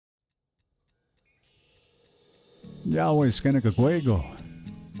Yahweh Skenikaguego.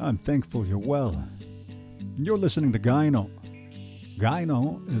 I'm thankful you're well. You're listening to Gyno.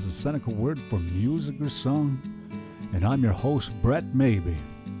 Gyno is a Seneca word for music or song, and I'm your host, Brett Maybe.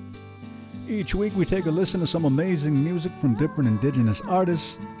 Each week we take a listen to some amazing music from different indigenous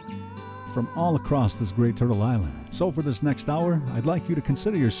artists from all across this great Turtle Island. So for this next hour, I'd like you to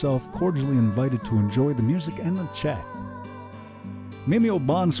consider yourself cordially invited to enjoy the music and the chat. Mimi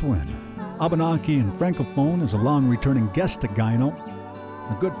Obonswin, Abenaki and Francophone, is a long-returning guest to Gyno,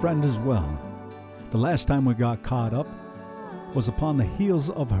 a good friend as well. The last time we got caught up was upon the heels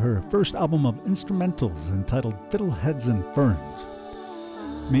of her first album of instrumentals entitled Fiddleheads and Ferns.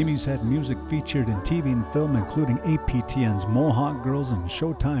 Mimi's had music featured in TV and film, including APTN's Mohawk Girls and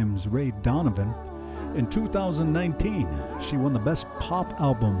Showtime's Ray Donovan. In 2019, she won the Best Pop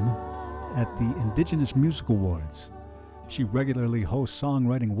Album at the Indigenous Music Awards. She regularly hosts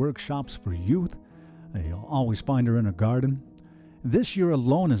songwriting workshops for youth. You'll always find her in her garden. This year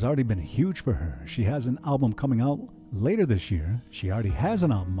alone has already been huge for her. She has an album coming out later this year. She already has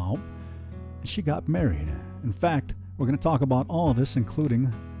an album out. She got married. In fact, we're going to talk about all of this,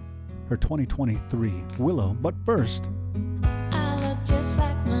 including her 2023 Willow. But first, I look just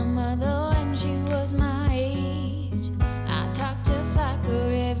like my mother when she was my age. I talk just like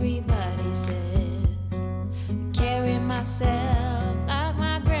her, everybody says. Carry myself like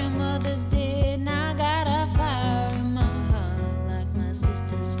my grandmothers did. And I got a fire in my heart like my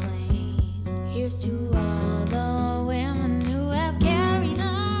sister's flame. Here's to all the women who have carried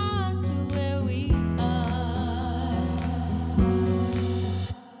us to where we are.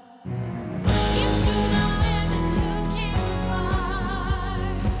 Here's to the women who came far,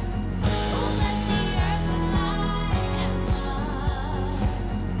 who blessed the earth with light and love.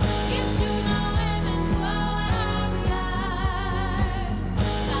 Here's to the women who are warriors,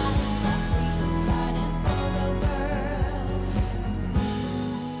 fighting for freedom, fighting for the girls.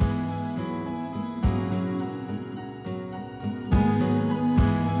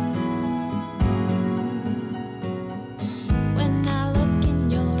 When I look in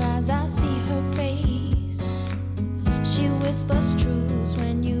your eyes, I see her face. She whispers truths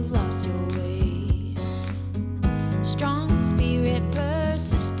when you've lost your way. Strong spirit,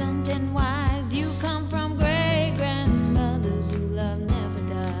 persistent and wise. You come from great grandmothers whose love never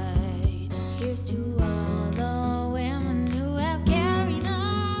died. Here's to all the women who have carried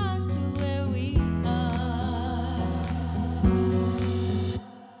us to where we are.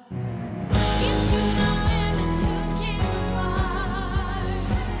 Here's to the women who came far,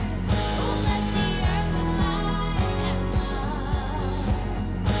 who blessed the earth with light and love.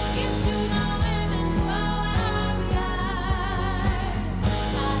 Here's to the women who are warriors,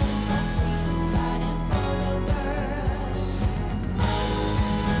 fighting for freedom, fighting for the girls.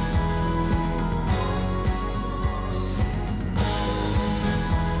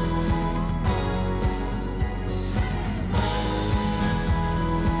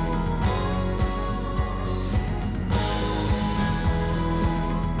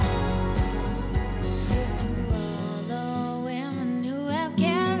 Here's to all the women who have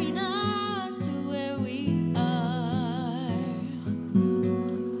carried us to where we are.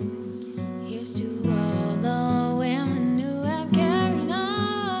 Here's to all the women who have carried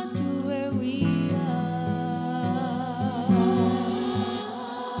us to where we are.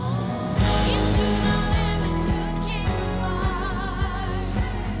 Here's to the women who came far,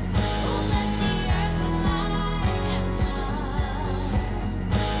 who blessed the earth with light and love.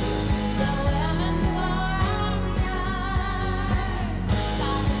 Here's to the women who are warriors,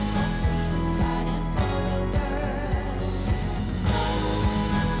 fighting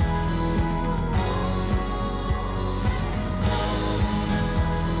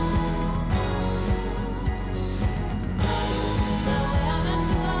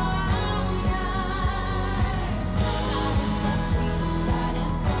for freedom,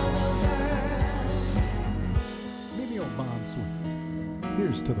 fighting for the girls. Mimi Obonswin.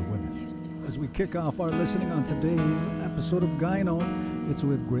 Here's to the women. As we kick off our listening on today's episode of Gyno, it's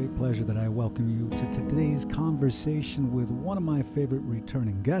with great pleasure that I welcome you to today's conversation with one of my favorite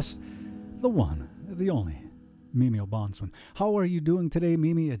returning guests, the one, the only, Mimi Obonswin. How are you doing today,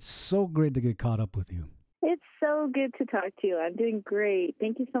 Mimi? It's so great to get caught up with you. It's so good to talk to you. I'm doing great.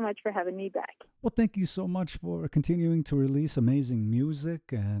 Thank you so much for having me back. Well, thank you so much for continuing to release amazing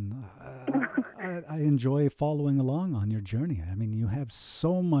music, and I enjoy following along on your journey. I mean, you have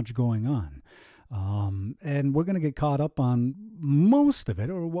so much going on, and we're going to get caught up on most of it,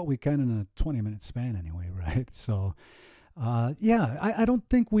 or what we can in a 20-minute span anyway, right? So I don't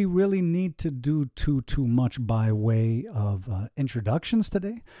think we really need to do too much by way of introductions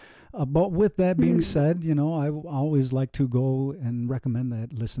today. But with that being Mhm. said, I always like to go and recommend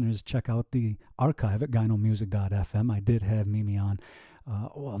that listeners check out the archive at gynomusic.fm. I did have Mimi on,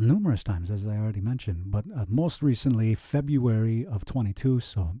 well, numerous times, as I already mentioned, but most recently, February of 22.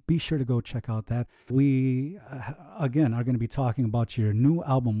 So be sure to go check out that. We, again, are going to be talking about your new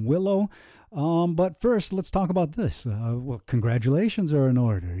album, Willow. But first, let's talk about this. Well, congratulations are in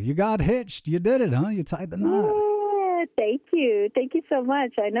order. You got hitched. You did it, huh? You tied the knot. Yeah, thank you. Thank you so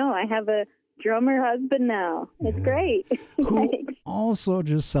much. I know I have a drummer husband now. It's Yeah. great. Who Thanks. also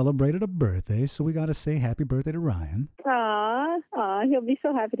just celebrated a birthday, so we got to say happy birthday to Ryan. Aw, he'll be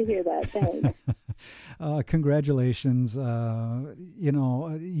so happy to hear that. Thanks. Congratulations.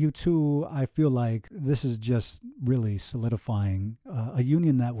 You two, I feel like this is just really solidifying a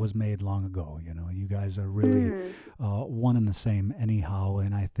union that was made long ago. You guys are really one and the same anyhow,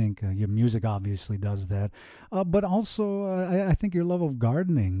 and I think your music obviously does that. But also, I think your love of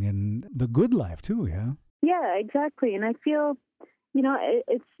gardening and the good life too, yeah? Yeah, exactly. And I feel,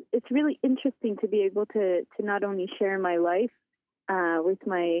 it's really interesting to be able to not only share my life with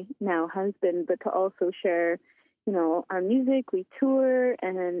my now husband, but to also share, our music. We tour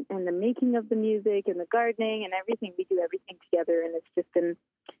and the making of the music and the gardening and everything. We do everything together, and it's just been.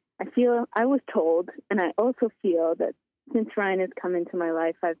 I was told, and I also feel that since Ryan has come into my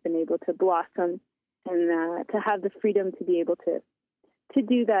life, I've been able to blossom and to have the freedom to be able to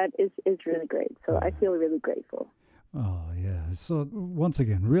do that is really great. So I feel really grateful. Oh, yeah. So, once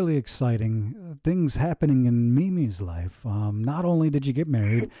again, really exciting things happening in Mimi's life. Not only did you get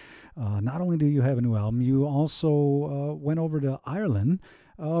married, not only do you have a new album, you also went over to Ireland.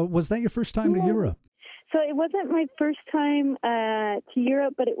 Was that your first time to Europe? So it wasn't my first time to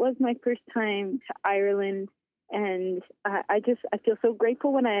Europe, but it was my first time to Ireland. And I feel so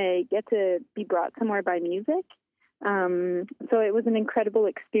grateful when I get to be brought somewhere by music. So it was an incredible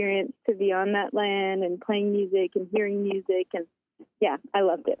experience to be on that land and playing music and hearing music. And yeah, I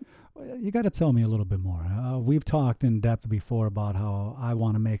loved it. You got to tell me a little bit more. We've talked in depth before about how I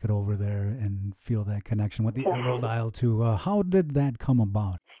want to make it over there and feel that connection with the Emerald Isle too. How did that come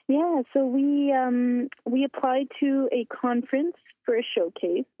about? Yeah, so we applied to a conference for a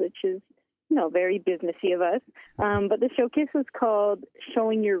showcase, which is very businessy of us. But the showcase was called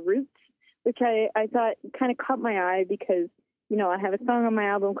Showing Your Roots, which I thought kind of caught my eye because, I have a song on my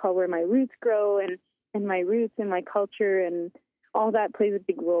album called Where My Roots Grow, and my roots and my culture and all that plays a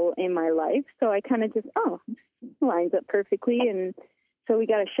big role in my life. So I kind of just, lines up perfectly. And so we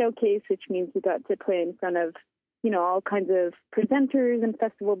got a showcase, which means we got to play in front of, all kinds of presenters and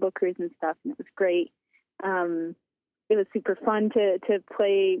festival bookers and stuff. And it was great. It was super fun to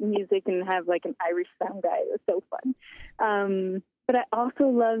play music and have like an Irish sound guy. It was so fun. But I also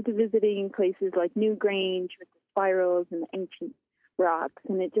loved visiting places like Newgrange with the spirals and the ancient rocks.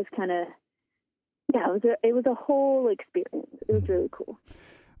 And it just kind of, it was a whole experience. It was really cool.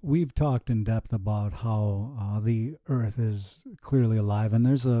 We've talked in depth about how the earth is clearly alive, and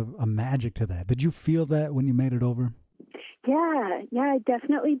there's a magic to that. Did you feel that when you made it over? Yeah, I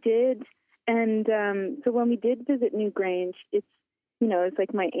definitely did. And so when we did visit Newgrange, it's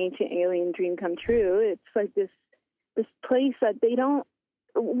like my ancient alien dream come true. It's like this place that they don't,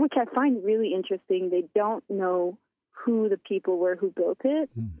 which I find really interesting. They don't know who the people were who built it.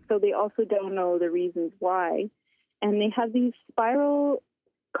 So they also don't know the reasons why. And they have these spiral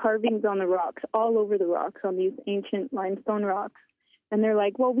carvings on the rocks, all over the rocks, on these ancient limestone rocks. And they're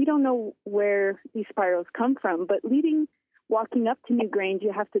like, well, we don't know where these spirals come from, but walking up to Newgrange,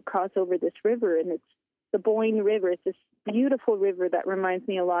 you have to cross over this river, and it's the Boyne River. It's this beautiful river that reminds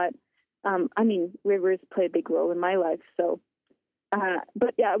me a lot. Rivers play a big role in my life. So,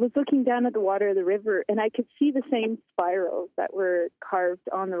 but yeah, I was looking down at the water of the river, and I could see the same spirals that were carved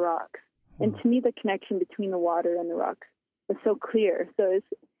on the rocks. And to me, the connection between the water and the rocks was so clear. So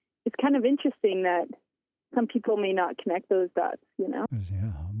it's kind of interesting that some people may not connect those dots, Yeah,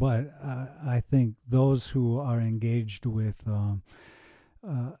 but I think those who are engaged with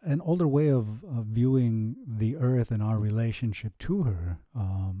an older way of viewing the earth and our relationship to her,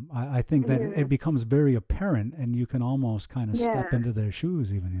 I think that it becomes very apparent, and you can almost kind of step into their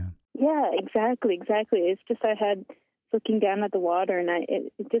shoes even. Yeah, exactly. It's just I had looking down at the water, and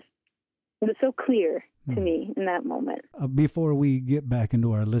it was so clear to me in that moment. Before we get back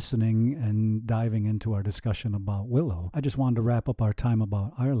into our listening and diving into our discussion about Willow, I just wanted to wrap up our time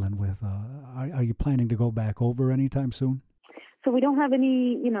about Ireland with, are you planning to go back over anytime soon? So we don't have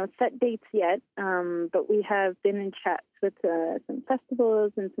any, set dates yet, but we have been in chats with some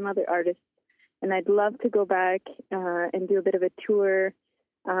festivals and some other artists, and I'd love to go back and do a bit of a tour.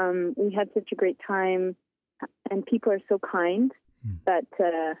 We had such a great time, and people are so kind that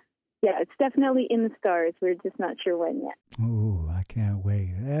yeah, it's definitely in the stars. We're just not sure when yet. Ooh, I can't wait.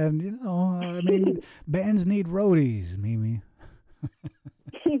 And, I mean, bands need roadies, Mimi.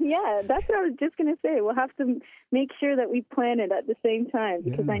 Yeah, that's what I was just going to say. We'll have to make sure that we plan it at the same time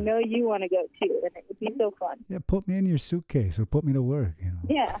because I know you want to go too, and it would be so fun. Yeah, put me in your suitcase or put me to work,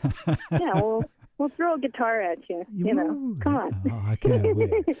 Yeah, we'll throw a guitar at you, Come on. Oh, I can't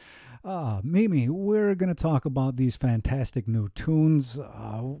wait. Mimi, we're going to talk about these fantastic new tunes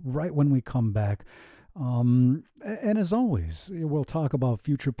right when we come back. And as always, we'll talk about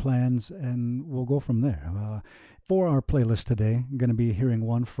future plans and we'll go from there. For our playlist today, I'm going to be hearing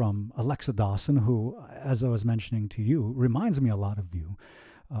one from Alexa Dawson, who, as I was mentioning to you, reminds me a lot of you.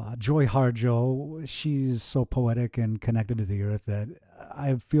 Joy Harjo, she's so poetic and connected to the earth that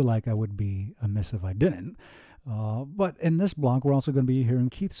I feel like I would be amiss if I didn't. But in this block, we're also going to be hearing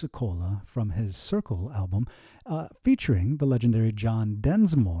Keith Secola from his Circle album, featuring the legendary John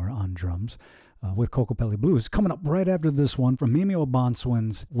Densmore on drums. With Kokopelli Blues, coming up right after this one from Mimi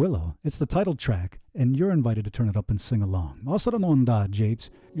O'Bonswin's Willow. It's the title track, and you're invited to turn it up and sing along. Masaranonda, Jates,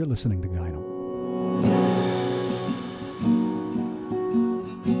 you're listening to Gyno.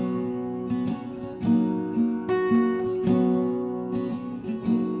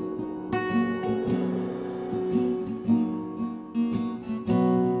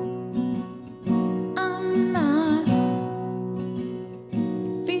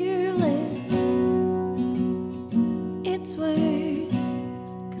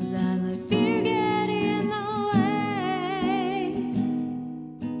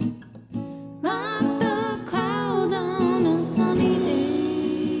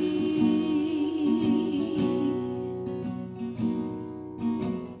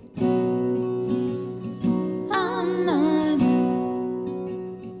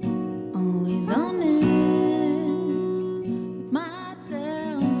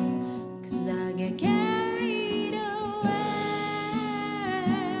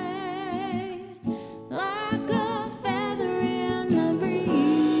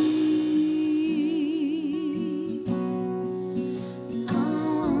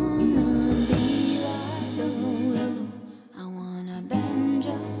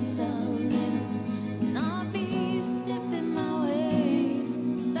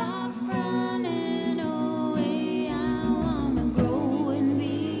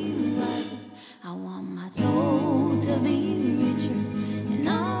 to be richer.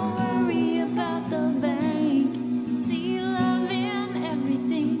 Not worry about the bank. See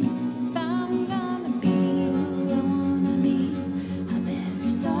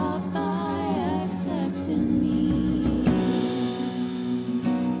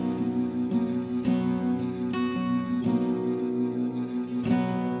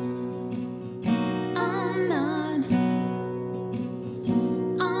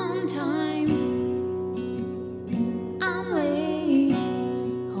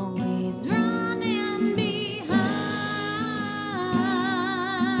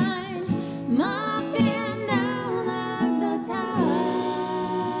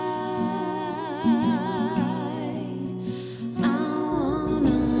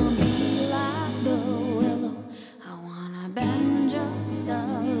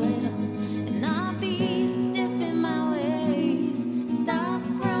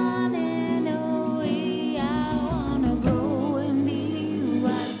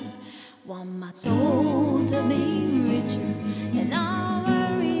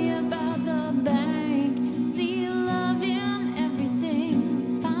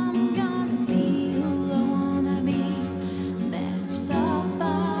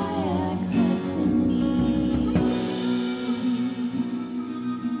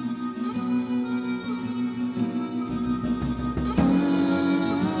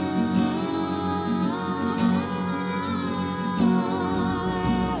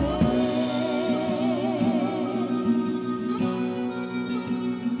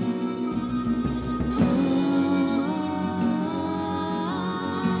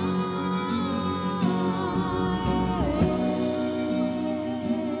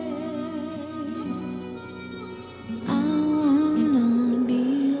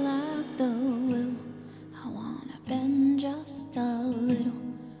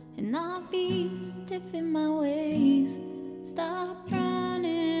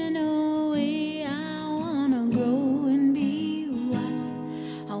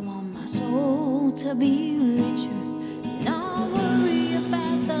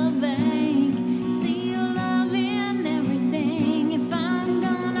love in everything. If I'm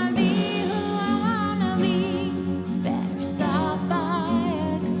gonna be who I wanna be, better start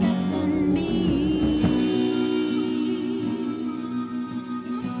by accepting me.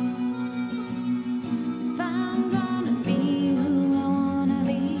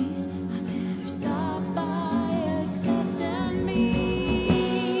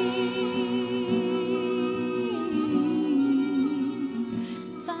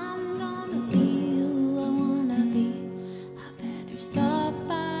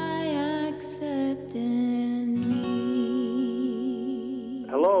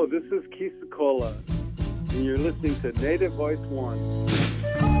 is Kisakola, and you're listening to Native Voice One.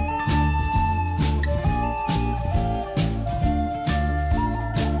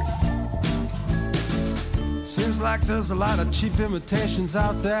 Seems like there's a lot of cheap imitations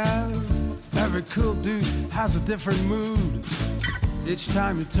out there. Every cool dude has a different mood. Each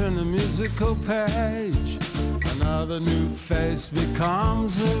time you turn the musical page, another new face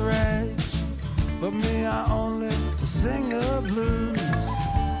becomes a rage. But me, I only sing the blues.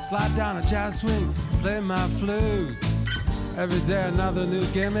 Slide down a jazz swing, play my flutes. Every day another new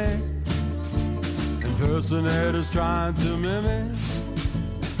gimme. Impersonators trying to mimic.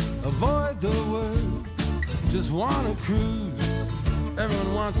 Avoid the word, just wanna cruise.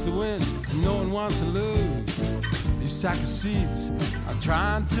 Everyone wants to win, and no one wants to lose. These sack of seeds, I'm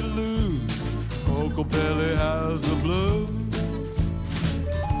trying to lose. Coco Belly has the blues.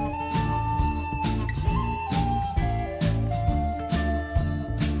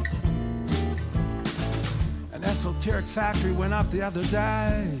 An esoteric factory went up the other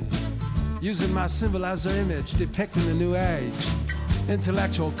day, using my symbol as their image, depicting the new age.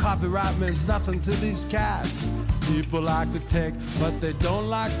 Intellectual copyright means nothing to these cats. People like to take, but they don't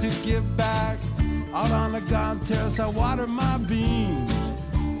like to give back. Out on the garden terrace, I water my beans.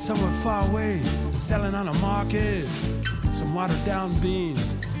 Somewhere far away, selling on a market. Some watered down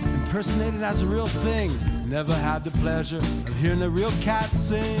beans, impersonated as a real thing. Never had the pleasure of hearing a real cat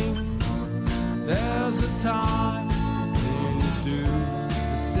sing. There's a time thing to do,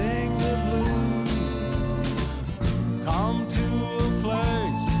 to sing the blues. Come to a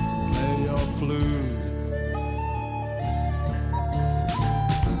place to play your flute.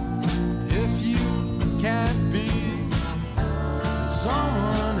 If you can't be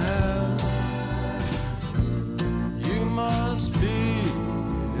someone else, you must be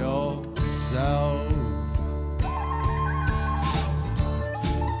yourself.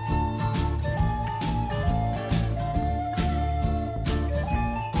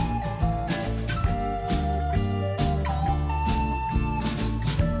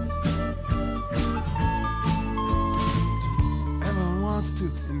 To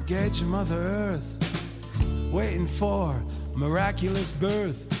engage Mother Earth, waiting for a miraculous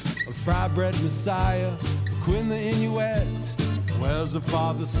birth, a fry-bred messiah, Queen the Inuit. Where's the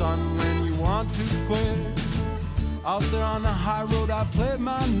father, son, when you want to quit? Out there on the high road, I play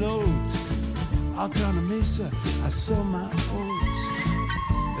my notes. Out there on the mesa, I sow my oats.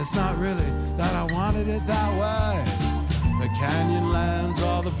 It's not really that I wanted it that way. The canyon lands,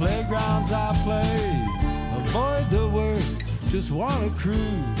 all the playgrounds I play. Avoid the word, just wanna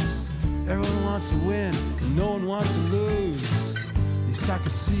cruise. Everyone wants to win, and no one wants to lose. These sack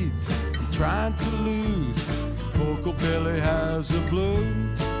of seeds, I'm trying to lose. Coco Billy has the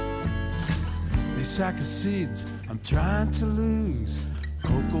blues. These sack of seeds, I'm trying to lose.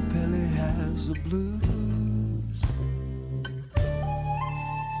 Coco Billy has the blues.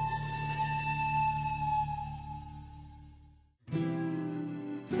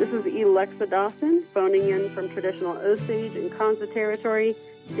 This is Alexa Dawson, phoning in from traditional Osage and Kansa territory,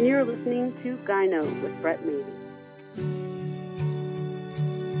 and you're listening to Gyno with Brett Mabey.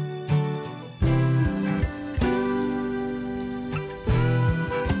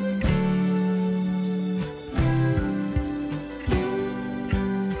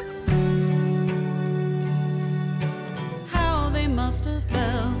 How they must have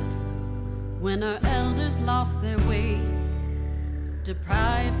felt when our elders lost their way,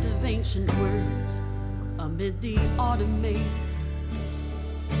 deprived of ancient words amid the autumn maze.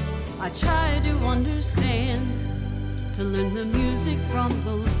 I tried to understand, to learn the music from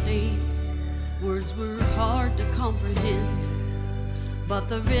those days. Words were hard to comprehend, but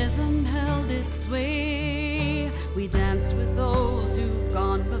the rhythm held its sway. We danced with those who've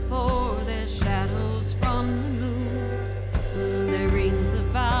gone before, their shadows from the moon. Their rings of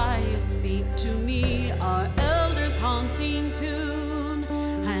fire speak to me, our elders' haunting tune.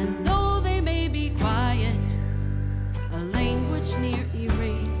 And though they may be quiet, a language near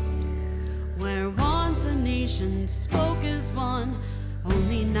erased, where once a nation spoke as one,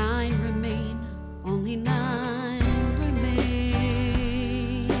 only 9 remain, only 9 remain.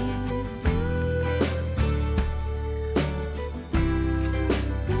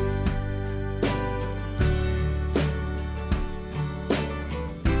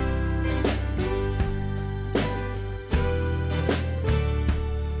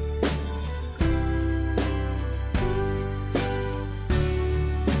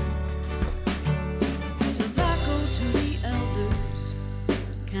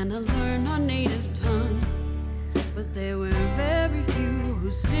 And I learned our native tongue, but there were very few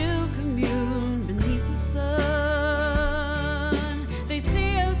who still commune beneath the sun. They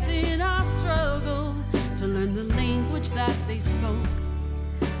see us in spoke,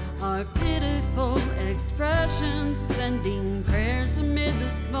 our pitiful expressions sending prayers amid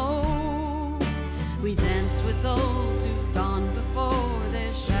the smoke. We danced with those who've gone before,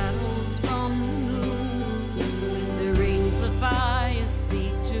 their shadows from the moon. The rings of fire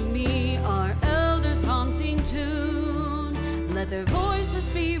speak to me, our elders' haunting tune. Let their voices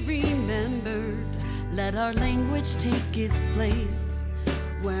be remembered, let our language take its place.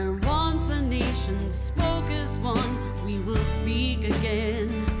 Where once a nation spoke as one, we will speak again,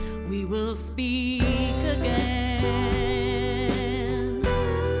 we will speak again.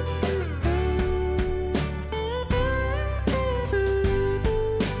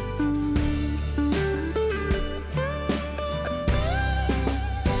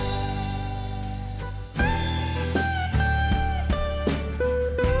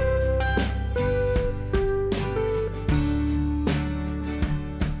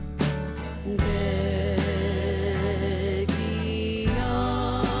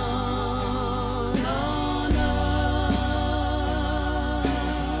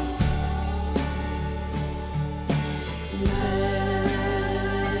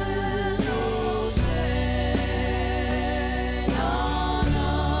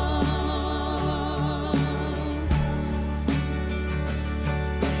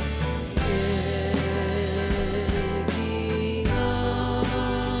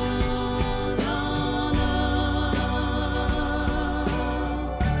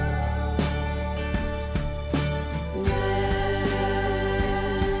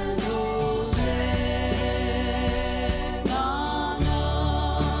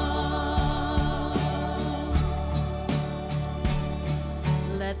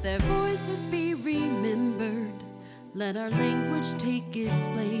 Let our language take its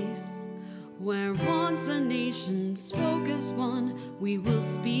place. Where once a nation spoke as one, we will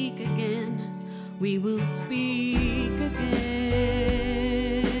speak again, we will speak again.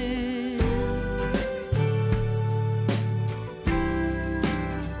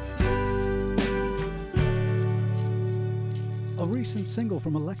 A recent single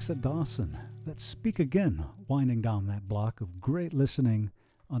from Alexa Dawson, that's Speak Again, winding down that block of great listening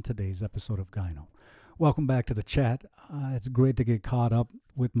on today's episode of Gyno. Welcome back to the chat. It's great to get caught up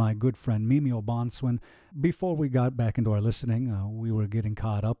with my good friend Mimi Obonswin. Before we got back into our listening, we were getting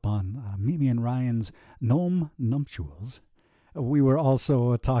caught up on Mimi and Ryan's Gnome Nuptials. We were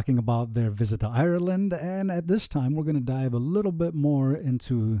also talking about their visit to Ireland, and at this time we're going to dive a little bit more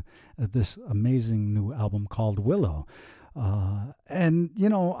into this amazing new album called Willow. And, you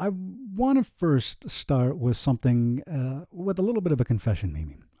know, I want to first start with something, with a little bit of a confession,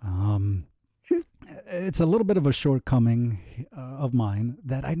 Mimi. It's a little bit of a shortcoming of mine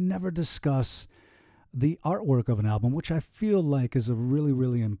that I never discuss the artwork of an album, which I feel like is a really,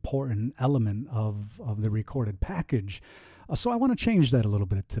 really important element of the recorded package. So I want to change that a little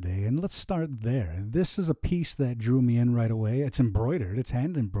bit today, and let's start there. This is a piece that drew me in right away. It's embroidered. It's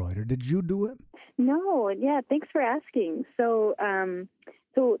hand embroidered. Did you do it? No, yeah, thanks for asking. So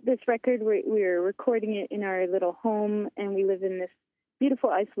this record, we're recording it in our little home, and we live in this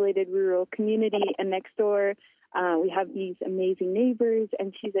beautiful, isolated rural community. And next door, we have these amazing neighbors,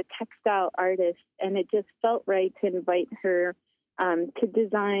 and she's a textile artist. And it just felt right to invite her to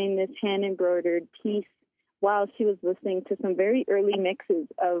design this hand-embroidered piece while she was listening to some very early mixes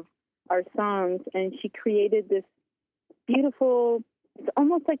of our songs. And she created this beautiful, it's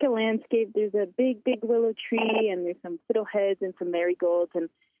almost like a landscape. There's a big, big willow tree, and there's some fiddleheads and some marigolds. And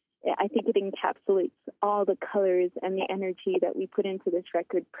I think it encapsulates all the colors and the energy that we put into this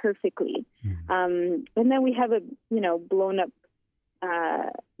record perfectly. Mm-hmm. And then we have a, blown up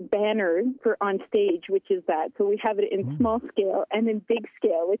banner for on stage, which is that. So we have it in small scale and in big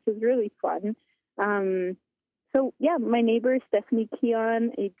scale, which is really fun. So yeah, my neighbor, Stephanie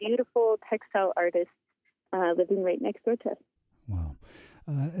Keon, a beautiful textile artist living right next door to us. Wow.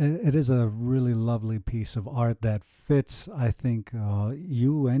 It is a really lovely piece of art that fits, I think,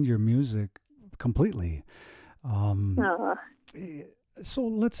 you and your music completely. So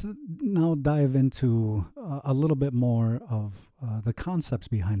let's now dive into a little bit more of the concepts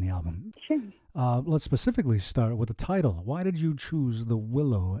behind the album. Sure. Let's specifically start with the title. Why did you choose the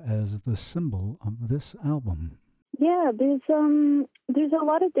willow as the symbol of this album? Yeah, there's a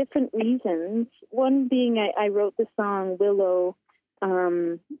lot of different reasons. One being I wrote the song Willow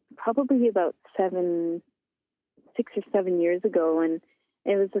probably about 6 or 7 years ago, and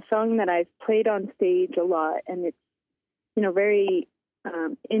it was a song that I've played on stage a lot, and it's very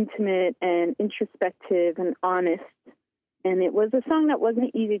intimate and introspective and honest. And it was a song that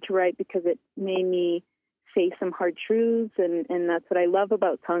wasn't easy to write because it made me face some hard truths, and that's what I love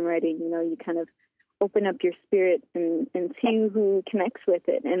about songwriting. You kind of open up your spirit and see who connects with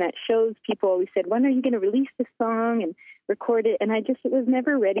it. And at shows, people always said, when are you going to release this song and record it? And I just was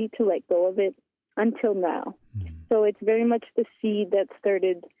never ready to let go of it until now. So it's very much the seed that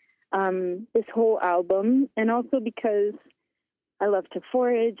started this whole album. And also because I love to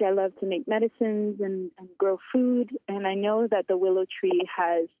forage, I love to make medicines and grow food. And I know that the willow tree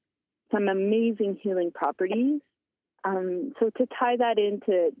has some amazing healing properties. So to tie that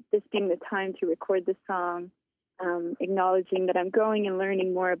into this being the time to record the song, acknowledging that I'm growing and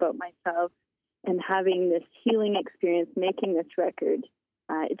learning more about myself and having this healing experience making this record,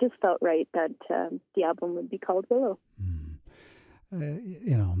 it just felt right that the album would be called Willow.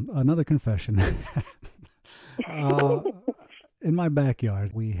 Another confession. In my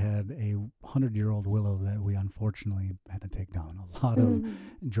backyard, we had a 100-year-old willow that we unfortunately had to take down. A lot of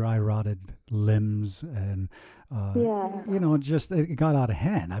dry, rotted limbs, and it got out of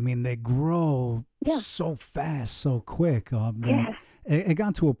hand. I mean, they grow so fast, so quick. It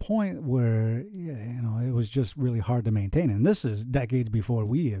got to a point where it was just really hard to maintain. And this is decades before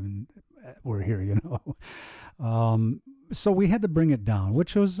we even were here. So we had to bring it down,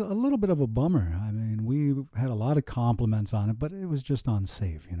 which was a little bit of a bummer. I mean, we had a lot of compliments on it, but it was just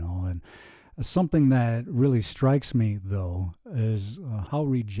unsafe, And something that really strikes me, though, is how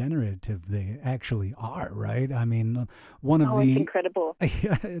regenerative they actually are, right? I mean, it's incredible.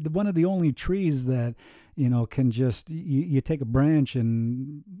 One of the only trees that, can just, you take a branch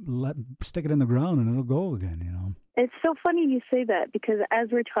and stick it in the ground and it'll go again, It's so funny you say that, because as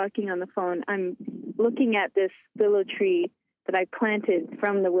we're talking on the phone, I'm looking at this willow tree that I planted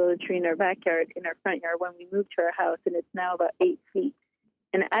from the willow tree in our backyard, in our front yard when we moved to our house, and it's now about 8 feet.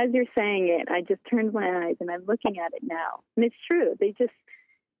 And as you're saying it, I just turned my eyes and I'm looking at it now. And it's true.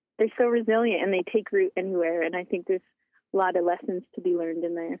 They're so resilient and they take root anywhere. And I think there's a lot of lessons to be learned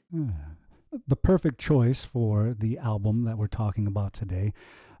in there. The perfect choice for the album that we're talking about today.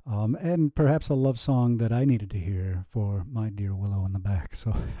 And perhaps a love song that I needed to hear for my dear Willow in the back.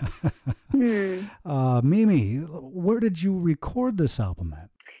 So, Mimi, where did you record this album at?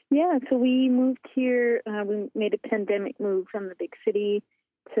 Yeah, so we moved here. We made a pandemic move from the big city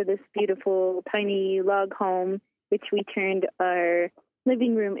to this beautiful tiny log home, which we turned our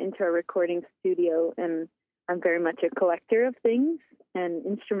living room into a recording studio. And I'm very much a collector of things and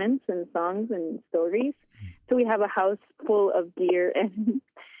instruments and songs and stories. So we have a house full of gear and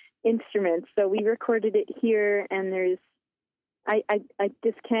instruments. So we recorded it here, and I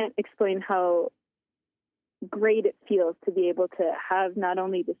just can't explain how great it feels to be able to have not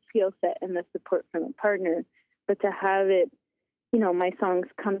only the skill set and the support from a partner, but to have it, my songs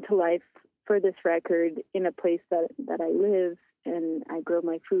come to life for this record in a place that I live and I grow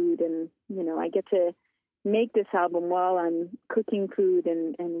my food, and, I get to make this album while I'm cooking food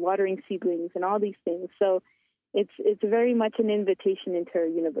and watering seedlings and all these things. So it's very much an invitation into our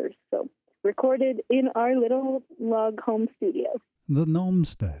universe. So recorded in our little log home studio. The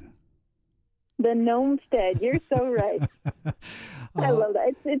Gnomestead. The Gnomestead. You're so right. I love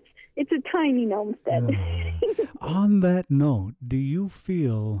that. It's a tiny Gnomestead. On that note, do you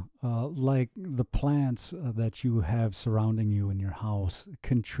feel like the plants that you have surrounding you in your house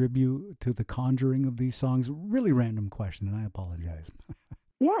contribute to the conjuring of these songs? Really random question, and I apologize.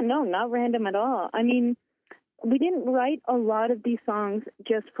 Yeah, no, not random at all. I mean, we didn't write a lot of these songs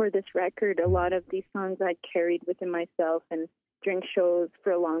just for this record. A lot of these songs I carried within myself and during shows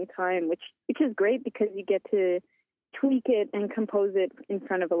for a long time, which is great because you get to tweak it and compose it in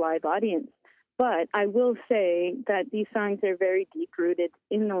front of a live audience. But I will say that these songs are very deep-rooted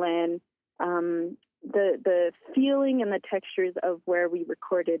in the land. The feeling and the textures of where we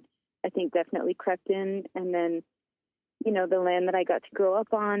recorded, I think, definitely crept in. And then, the land that I got to grow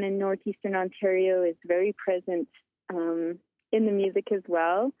up on in northeastern Ontario is very present in the music as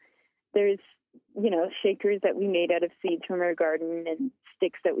well. There's, shakers that we made out of seeds from our garden and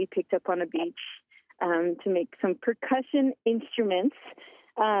sticks that we picked up on a beach to make some percussion instruments.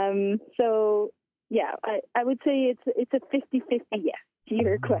 So, yeah, I would say it's a 50-50 yes to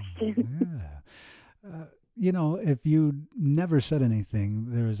your question. Yeah. If you never said anything,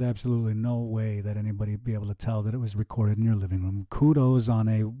 there is absolutely no way that anybody would be able to tell that it was recorded in your living room. Kudos on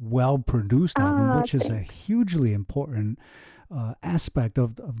a well-produced album, which is a hugely important aspect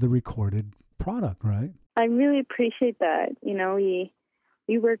of the recorded product, right? I really appreciate that.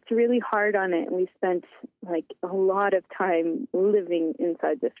 We worked really hard on it, and we spent a lot of time living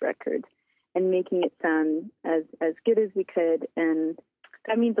inside this record and making it sound as good as we could, and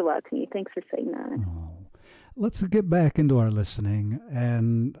that means a lot to me. Thanks for saying that. Oh. Let's get back into our listening,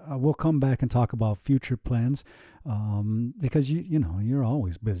 and we'll come back and talk about future plans, because you know you're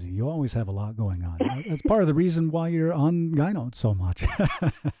always busy. You always have a lot going on. That's part of the reason why you're on Guy Note so much.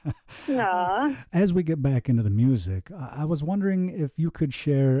 Aw. As we get back into the music, I was wondering if you could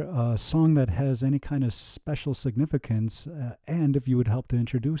share a song that has any kind of special significance, and if you would help to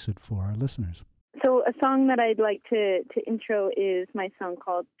introduce it for our listeners. So a song that I'd like to intro is my song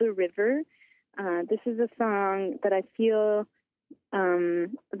called The River. This is a song that I feel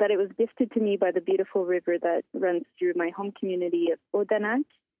that it was gifted to me by the beautiful river that runs through my home community of Odanak.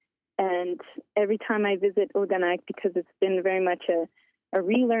 And every time I visit Odanak, because it's been very much a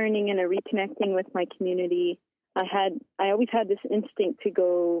relearning and a reconnecting with my community, I always had this instinct to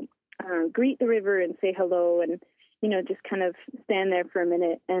go greet the river and say hello and, you know, just kind of stand there for a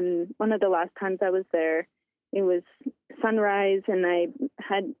minute. And one of the last times I was there, it was sunrise, and I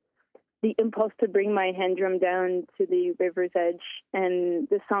had the impulse to bring my hand drum down to the river's edge, and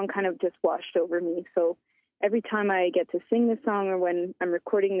the song kind of just washed over me. So every time I get to sing this song, or when I'm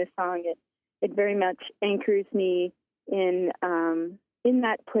recording this song, it very much anchors me in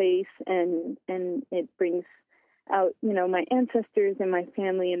that place, and it brings out, you know, my ancestors and my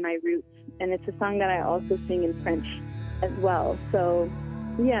family and my roots. And it's a song that I also sing in French as well. So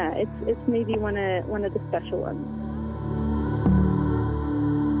yeah, it's maybe one of the special ones.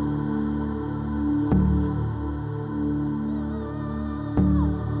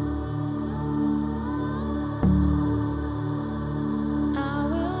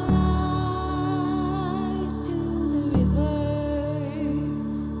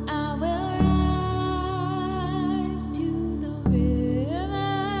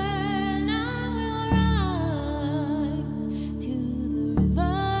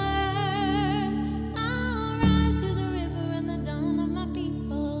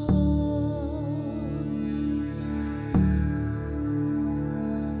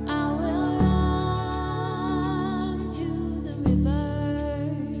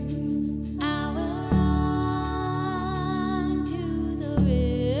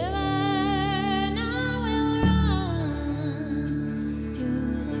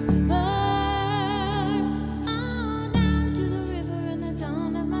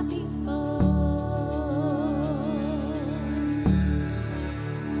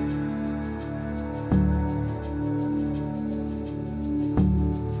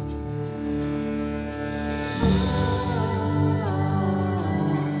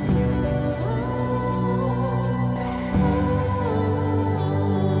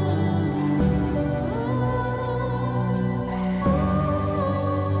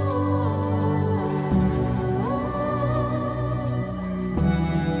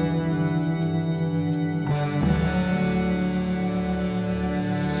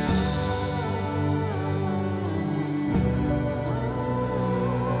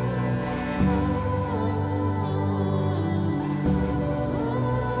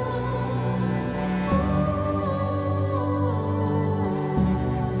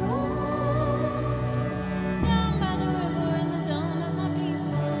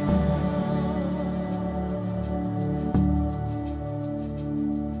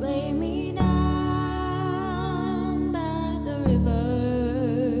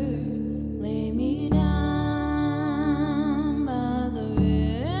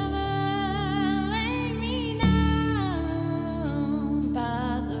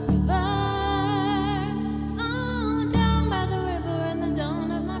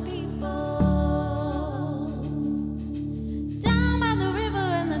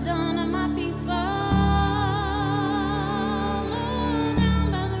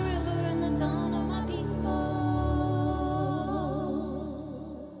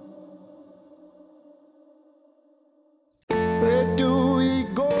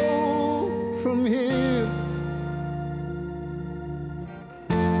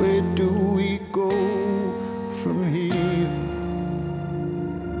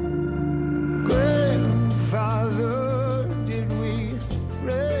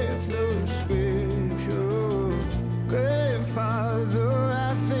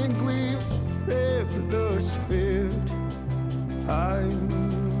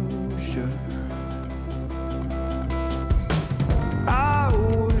 I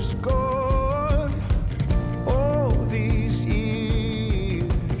was gone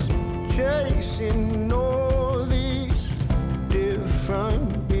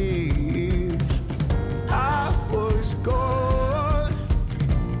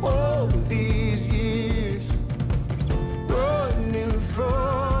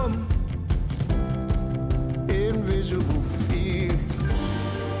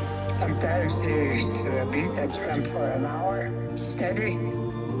Sometimes they used to beat the drum for an hour steady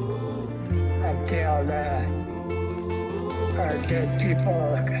until our dead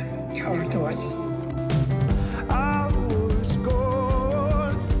people come to us. I was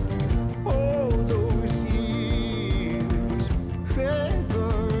gone all those years,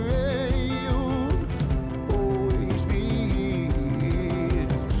 figuring you'd always be here.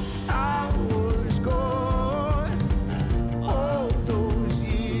 I was gone all those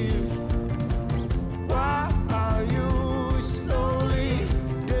years. Why are you slowly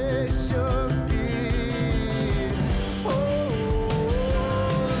disappearing? Oh,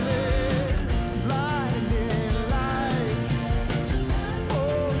 blinding light.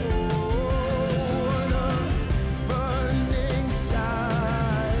 Oh, what a burning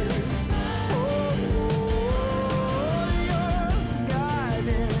sight. Oh, your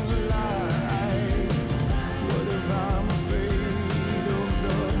guiding light. What if I'm afraid of the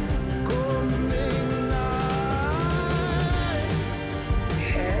coming night?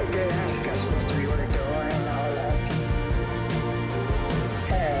 And they asked us what we were doing and all that.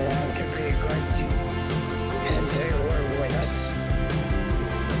 And to be good. And they were with us.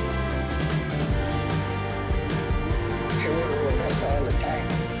 They were with us all the time.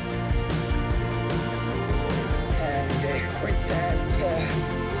 And with that,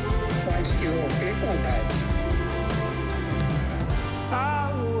 once the old people died, I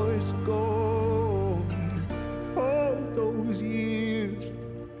was gone all those years.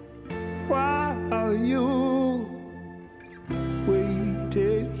 Why are you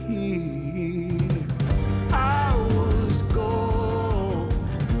waited here? I was gone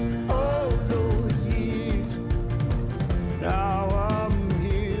all those years. Now I'm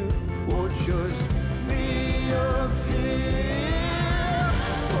here, or just reappear.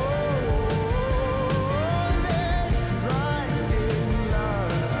 Oh, that blinding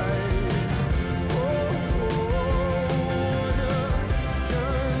light. Oh, the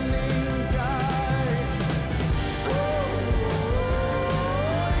turning tide. Oh,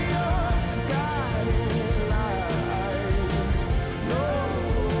 your guiding light. Know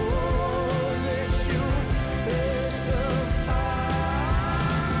that you've passed the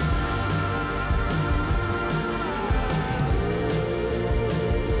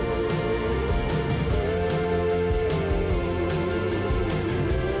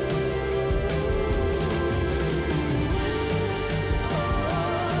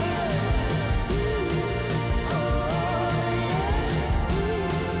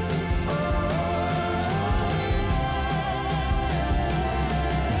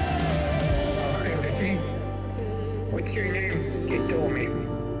everything. What's your name? You told me.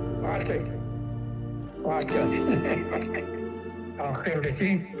 Arthur. Arthur.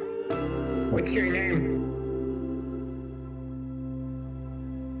 Everything. What's your name?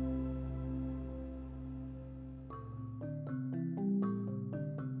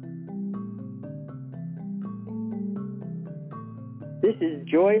 This is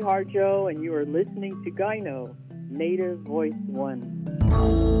Joy Harjo, and you are listening to Gyno, Native Voice One.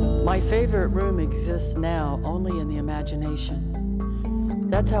 My favorite room exists now only in the imagination.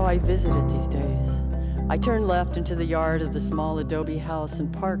 That's how I visit it these days. I turn left into the yard of the small adobe house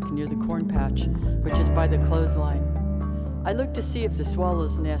and park near the corn patch, which is by the clothesline. I look to see if the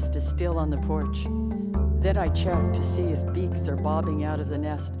swallow's nest is still on the porch. Then I check to see if beaks are bobbing out of the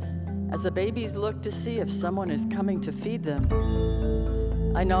nest, as the babies look to see if someone is coming to feed them.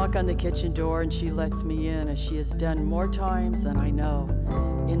 I knock on the kitchen door and she lets me in, as she has done more times than I know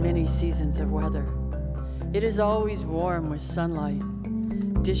in many seasons of weather. It is always warm with sunlight.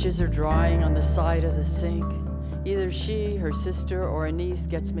 Dishes are drying on the side of the sink. Either she, her sister, or a niece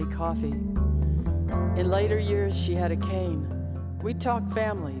gets me coffee. In later years, she had a cane. We talk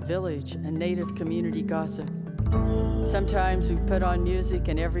family, village, and native community gossip. Sometimes we put on music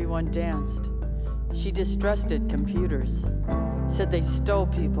and everyone danced. She distrusted computers, said they stole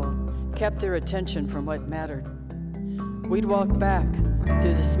people, kept their attention from what mattered. We'd walk back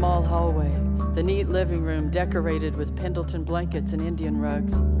through the small hallway, the neat living room decorated with Pendleton blankets and Indian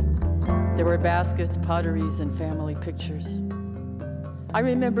rugs. There were baskets, potteries, and family pictures. I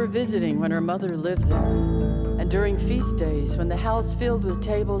remember visiting when her mother lived there, and during feast days when the house filled with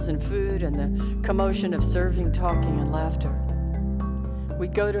tables and food and the commotion of serving, talking, and laughter.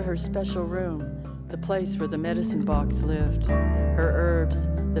 We'd go to her special room, the place where the medicine box lived, her herbs,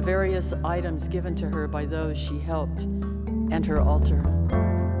 the various items given to her by those she helped, and her altar.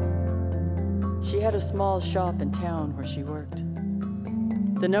 She had a small shop in town where she worked.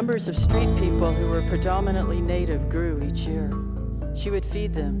 The numbers of street people who were predominantly native grew each year. She would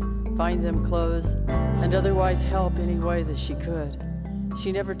feed them, find them clothes, and otherwise help any way that she could.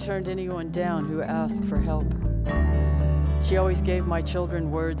 She never turned anyone down who asked for help. She always gave my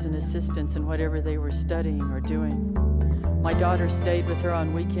children words and assistance in whatever they were studying or doing. My daughter stayed with her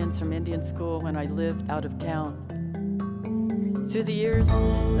on weekends from Indian school when I lived out of town. Through the years,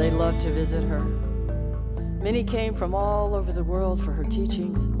 they loved to visit her. Many came from all over the world for her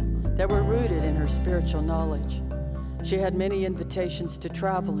teachings that were rooted in her spiritual knowledge. She had many invitations to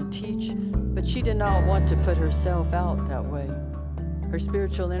travel and teach, but she did not want to put herself out that way. Her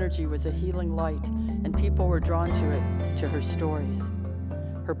spiritual energy was a healing light, and people were drawn to it, to her stories.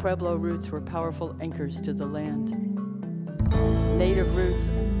 Her Pueblo roots were powerful anchors to the land. Native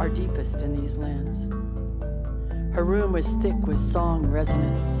roots are deepest in these lands. Her room was thick with song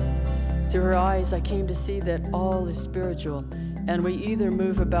resonance. Through her eyes, I came to see that all is spiritual, and we either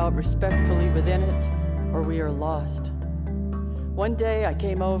move about respectfully within it, or we are lost. One day I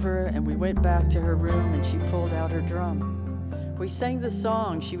came over and we went back to her room and she pulled out her drum. We sang the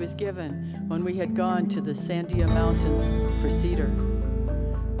song she was given when we had gone to the Sandia Mountains for cedar.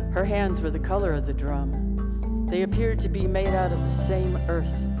 Her hands were the color of the drum. They appeared to be made out of the same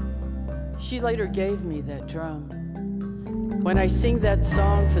earth. She later gave me that drum. When I sing that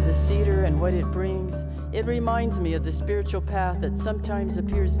song for the cedar and what it brings, it reminds me of the spiritual path that sometimes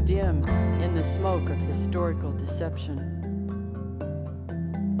appears dim in the smoke of historical deception.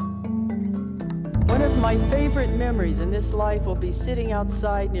 One of my favorite memories in this life will be sitting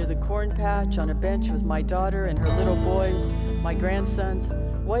outside near the corn patch on a bench with my daughter and her little boys, my grandsons,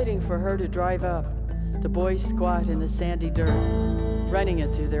 waiting for her to drive up. The boys squat in the sandy dirt, running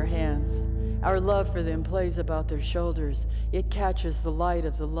it through their hands. Our love for them plays about their shoulders. It catches the light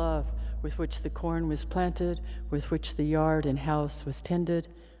of the love with which the corn was planted, with which the yard and house was tended,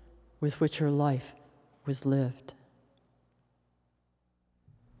 with which her life was lived.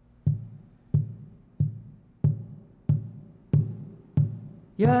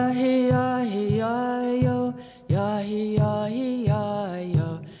 Ya-hi-ya-hi-ya-yo,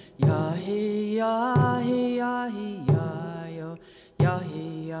 ya-hi-ya-hi-ya-yo, ya-hi-ya-hi-ya-hi-ya-yo,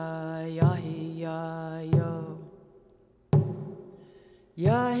 ya-hi-ya-hi-ya-hi-ya-yo.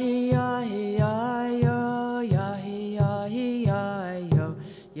 Ya-hi-ya-hi-ya-yo, ya-hi-ya-hi-ya-yo,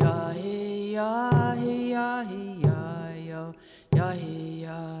 ya-hi-ya-hi-ya-hi-ya-yo,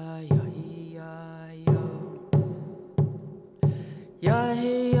 ya-hi-ya-hi-ya-hi-ya-yo.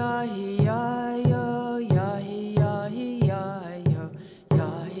 Ya-hi-ya-hi-ya-yo, ya-hi-ya-hi-ya-yo,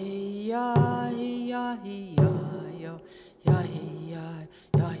 ya-hi-ya-hi-ya-hi-ya-yo,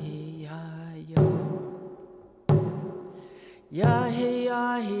 ya-hi-ya-hi-ya-hi-ya-yo.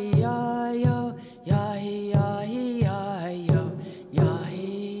 Ya-hi-ya-hi-ya-yo, ya-hi-ya-hi-ya-yo,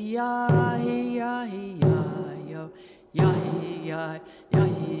 ya-hi-ya-hi-ya-hi-ya-yo,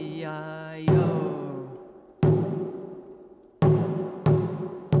 ya-hi-ya-hi-ya-hi-ya-yo.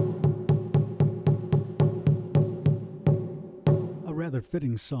 A rather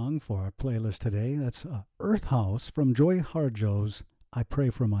fitting song for our playlist today. That's Earth House from Joy Harjo's I Pray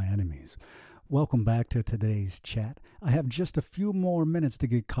for My Enemies. Welcome back to today's chat. I have just a few more minutes to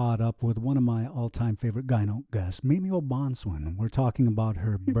get caught up with one of my all-time favorite Gyno guests, Mimi Obanswin. We're talking about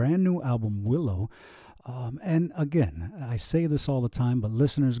her brand new album, Willow. And again, I say this all the time, but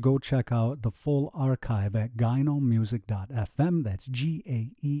listeners, go check out the full archive at gynomusic.fm. That's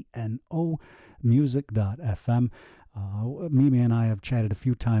G-A-E-N-O music.fm. Mimi and I have chatted a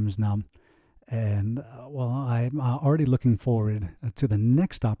few times now. And, I'm already looking forward to the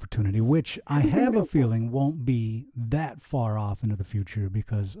next opportunity, which I have a feeling won't be that far off into the future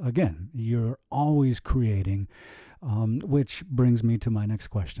because, again, you're always creating, which brings me to my next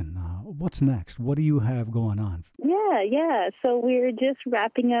question. What's next? What do you have going on? Yeah. So we're just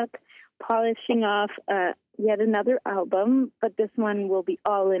wrapping up, polishing off yet another album, but this one will be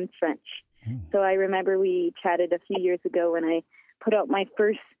all in French. So I remember we chatted a few years ago when I put out my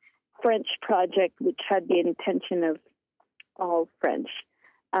first French project, which had the intention of all French.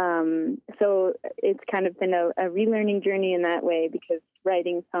 So it's kind of been a relearning journey in that way because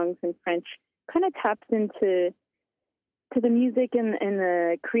writing songs in French kind of taps into the music and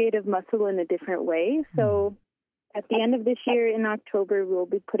the creative muscle in a different way. So at the end of this year in October, we'll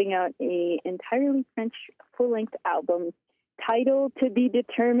be putting out a entirely French full-length album title to be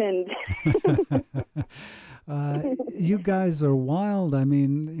determined. You guys are wild. I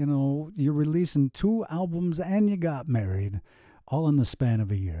mean, you're releasing 2 albums and you got married all in the span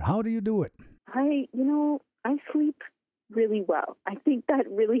of a year. How do you do it? I sleep really well. I think that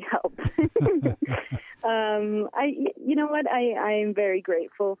really helps. I am very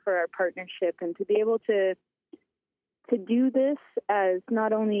grateful for our partnership and to be able to do this as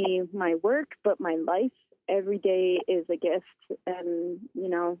not only my work, but my life every day is a gift, and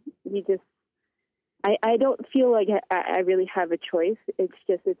I don't feel like I really have a choice.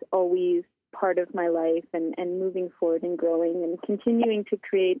 It's always part of my life, and moving forward and growing and continuing to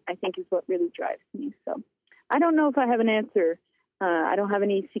create, I think, is what really drives me. So I don't know if I have an answer. I don't have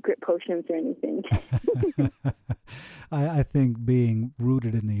any secret potions or anything. I think being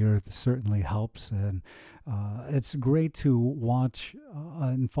rooted in the earth certainly helps, and it's great to watch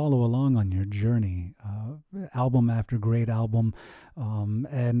and follow along on your journey, album after great album.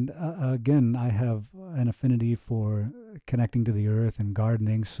 And again, I have an affinity for connecting to the earth and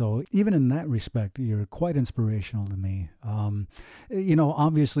gardening, so even in that respect, you're quite inspirational to me.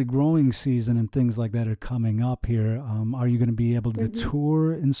 Obviously growing season and things like that are coming up here. Are you going to be able to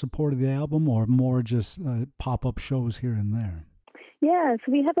tour in support of the album, or more just pop-up shows here and there? Yeah,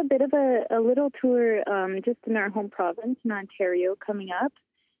 so we have a bit of a little tour just in our home province in Ontario coming up,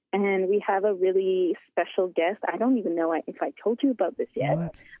 and we have a really special guest. I don't even know if I told you about this yet.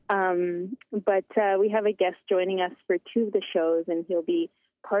 What? But we have a guest joining us for 2 of the shows, and he'll be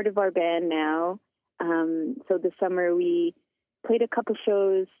part of our band now. So this summer we played a couple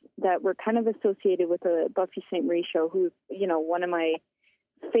shows that were kind of associated with a Buffy St. Marie show, who's, one of my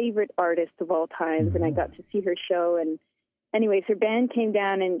favorite artists of all times, and I got to see her show. And anyways, her band came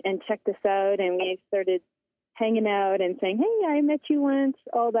down and checked us out, and we started hanging out and saying, hey, I met you once,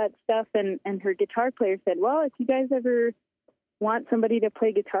 all that stuff. And her guitar player said, well, if you guys ever want somebody to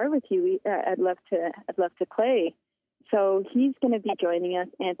play guitar with you, I'd love to play. So he's going to be joining us,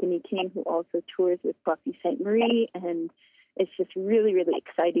 Anthony King, who also tours with Buffy St. Marie, and it's just really, really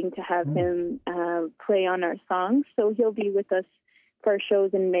exciting to have him play on our songs. So he'll be with us for our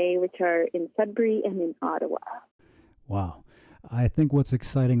shows in May, which are in Sudbury and in Ottawa. Wow. I think what's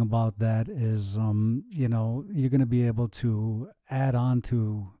exciting about that is, you're going to be able to add on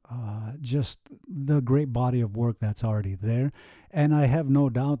to just the great body of work that's already there. And I have no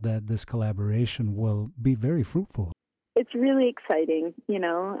doubt that this collaboration will be very fruitful. It's really exciting,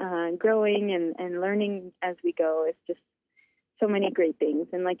 growing and learning as we go. It's just so many great things.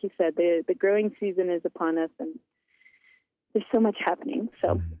 And like you said, the growing season is upon us, and there's so much happening.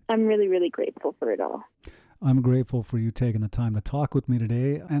 So I'm really, really grateful for it all. I'm grateful for you taking the time to talk with me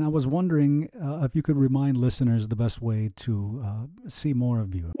today. And I was wondering if you could remind listeners the best way to see more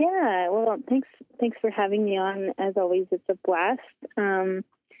of you. Yeah, well, thanks for having me on. As always, it's a blast.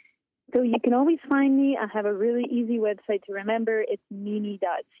 So you can always find me. I have a really easy website to remember. It's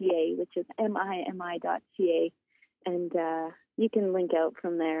mimi.ca, which is mimi.ca. And you can link out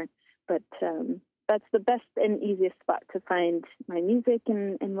from there. But that's the best and easiest spot to find my music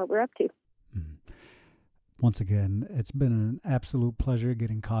and what we're up to. Once again, it's been an absolute pleasure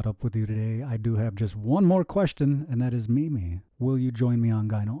getting caught up with you today. I do have just one more question, and that is Mimi. Will you join me on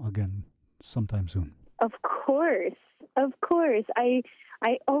Gyno again sometime soon? Of course. Of course. I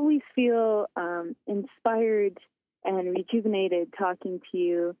always feel inspired and rejuvenated talking to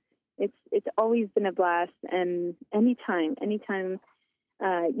you. It's always been a blast, and anytime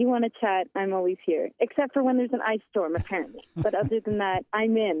you want to chat, I'm always here, except for when there's an ice storm, apparently. But other than that,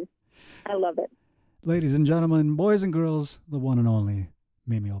 I'm in. I love it. Ladies and gentlemen, boys and girls, the one and only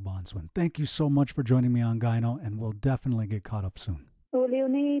Mimi O'Bonswin. Thank you so much for joining me on Gyno, and we'll definitely get caught up soon. Oh,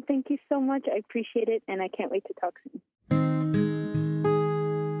 Leonie, thank you so much. I appreciate it, and I can't wait to talk soon.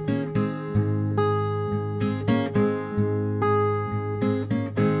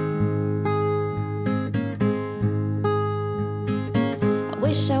 I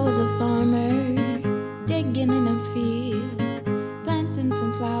wish I was a farmer, digging in a field, planting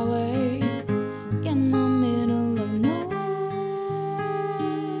some flowers in the middle of nowhere.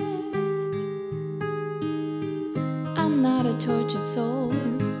 I'm not a tortured soul,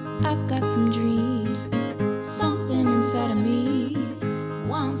 I've got some dreams. Something inside of me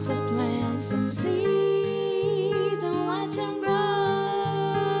wants to plant some seeds and watch them grow.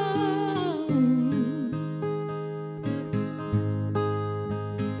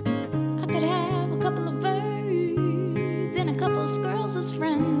 I could have a couple of birds and a couple of squirrels as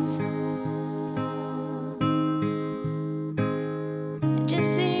friends. It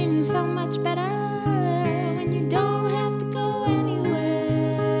just seems so much better when you don't have to go anywhere.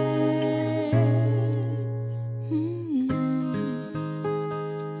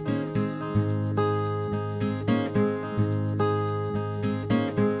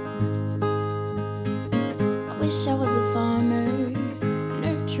 I wish I was a farmer, a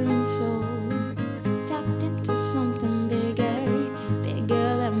nurturing soul, tapped into something bigger,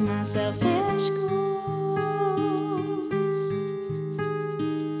 bigger than my selfish goals.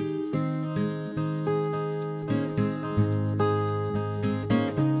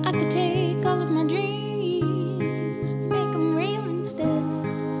 I could take all of my dreams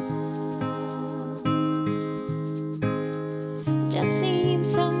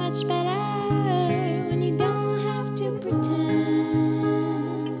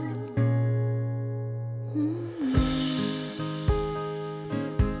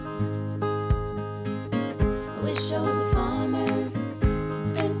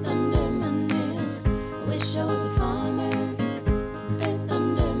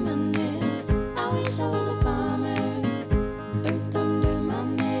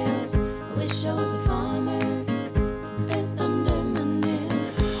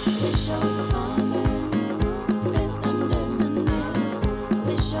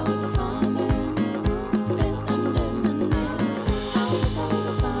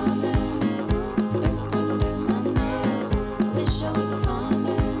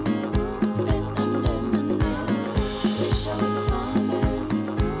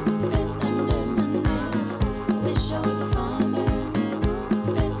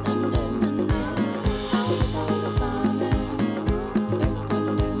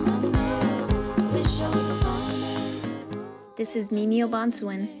This is Mimi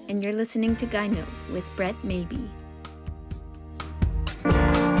Obanswin, and you're listening to Guy Note with Brett Maybe.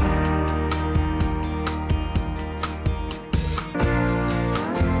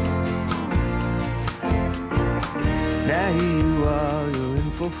 Now here you are, you're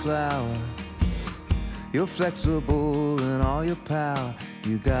in full flower. You're flexible in all your power.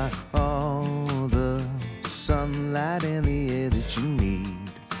 You got all the sunlight in the air that you need.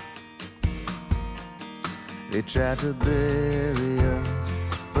 They tried to bury us,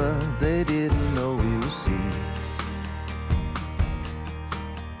 but they didn't know we were seeds.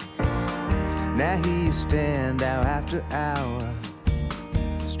 Now here you stand hour after hour,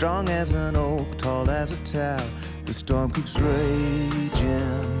 strong as an oak, tall as a tower. The storm keeps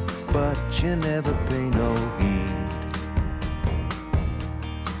raging, but you never pay no heed.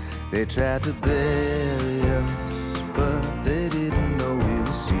 They tried to bury us, but they didn't know we were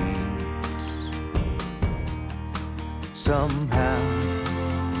seeds. Somehow,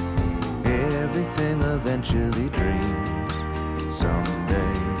 everything eventually dreams.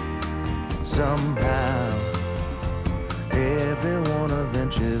 Someday, somehow, everyone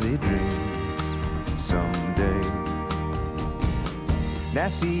eventually dreams. Someday. Now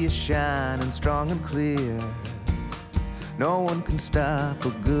see you shining strong and clear. No one can stop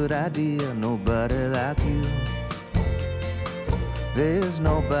a good idea. Nobody like you. There's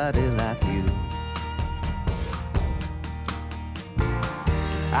nobody like you.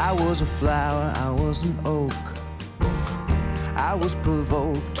 I was a flower, I was an oak. I was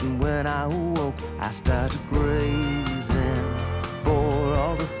provoked, and when I awoke, I started grazing for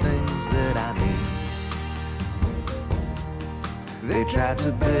all the things that I need. They tried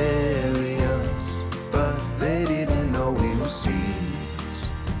to bury us, but they didn't know we were seeds.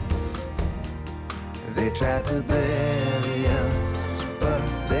 They tried to bury us, but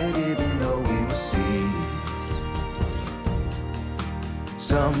they didn't know we were seeds.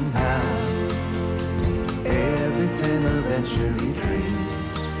 Somehow, everything eventually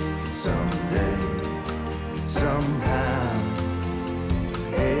dreams. Someday, somehow,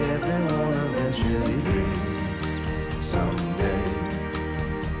 everyone eventually dreams. Someday.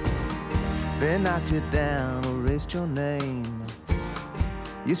 They knocked you down, erased your name.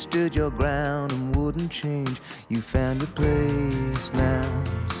 You stood your ground and wouldn't change. You found your place now,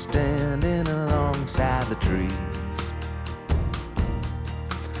 standing alongside the trees.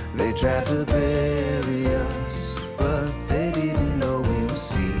 They tried to bury us, but they didn't know we were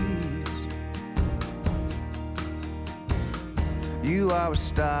seeds. You are a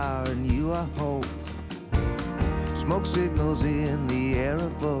star and you are hope. Smoke signals in the air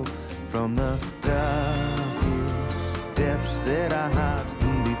evoke from the darkest depths that our hearts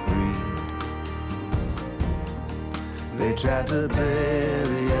can be freed. They tried to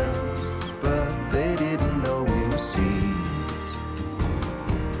bury us, but they didn't know we were seeds.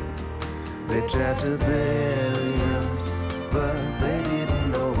 They tried to bury us, but they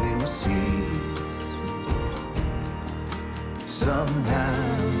didn't know we were seeds. Somehow,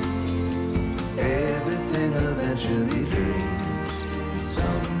 everything eventually dreams.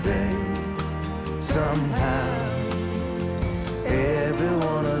 Someday, somehow,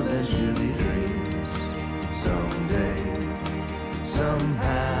 everyone eventually dreams. Someday,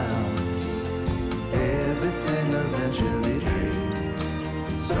 somehow, everything eventually dreams.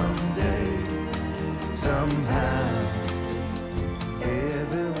 Someday, somehow,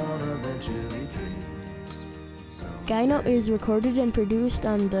 everyone eventually dreams. Gyno is recorded and produced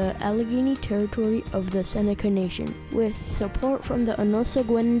on the Allegheny territory of the Seneca Nation, with support from the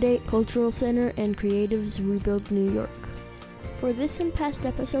Onosagwende Cultural Center and Creatives Rebuild New York. For this and past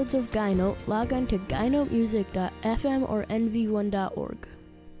episodes of Gyno, log on to gynomusic.fm or nv1.org.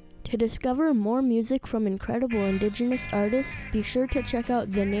 To discover more music from incredible indigenous artists, be sure to check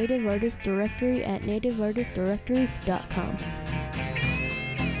out the Native Artist Directory at nativeartistdirectory.com.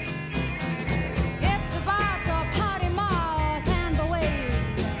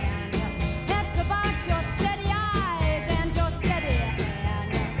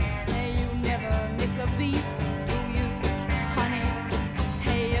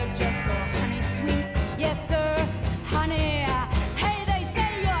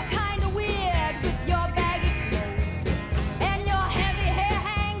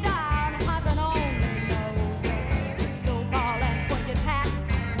 Ball and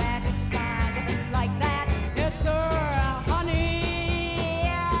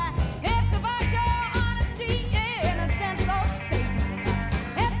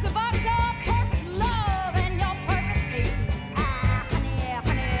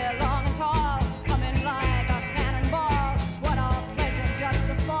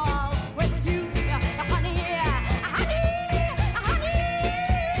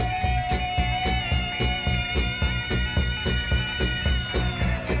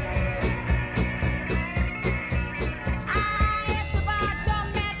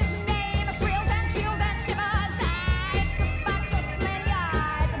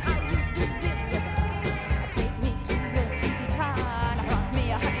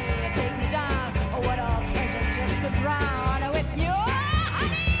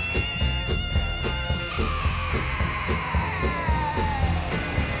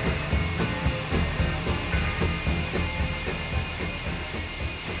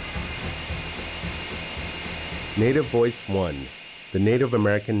Native Voice One, the Native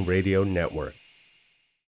American Radio Network.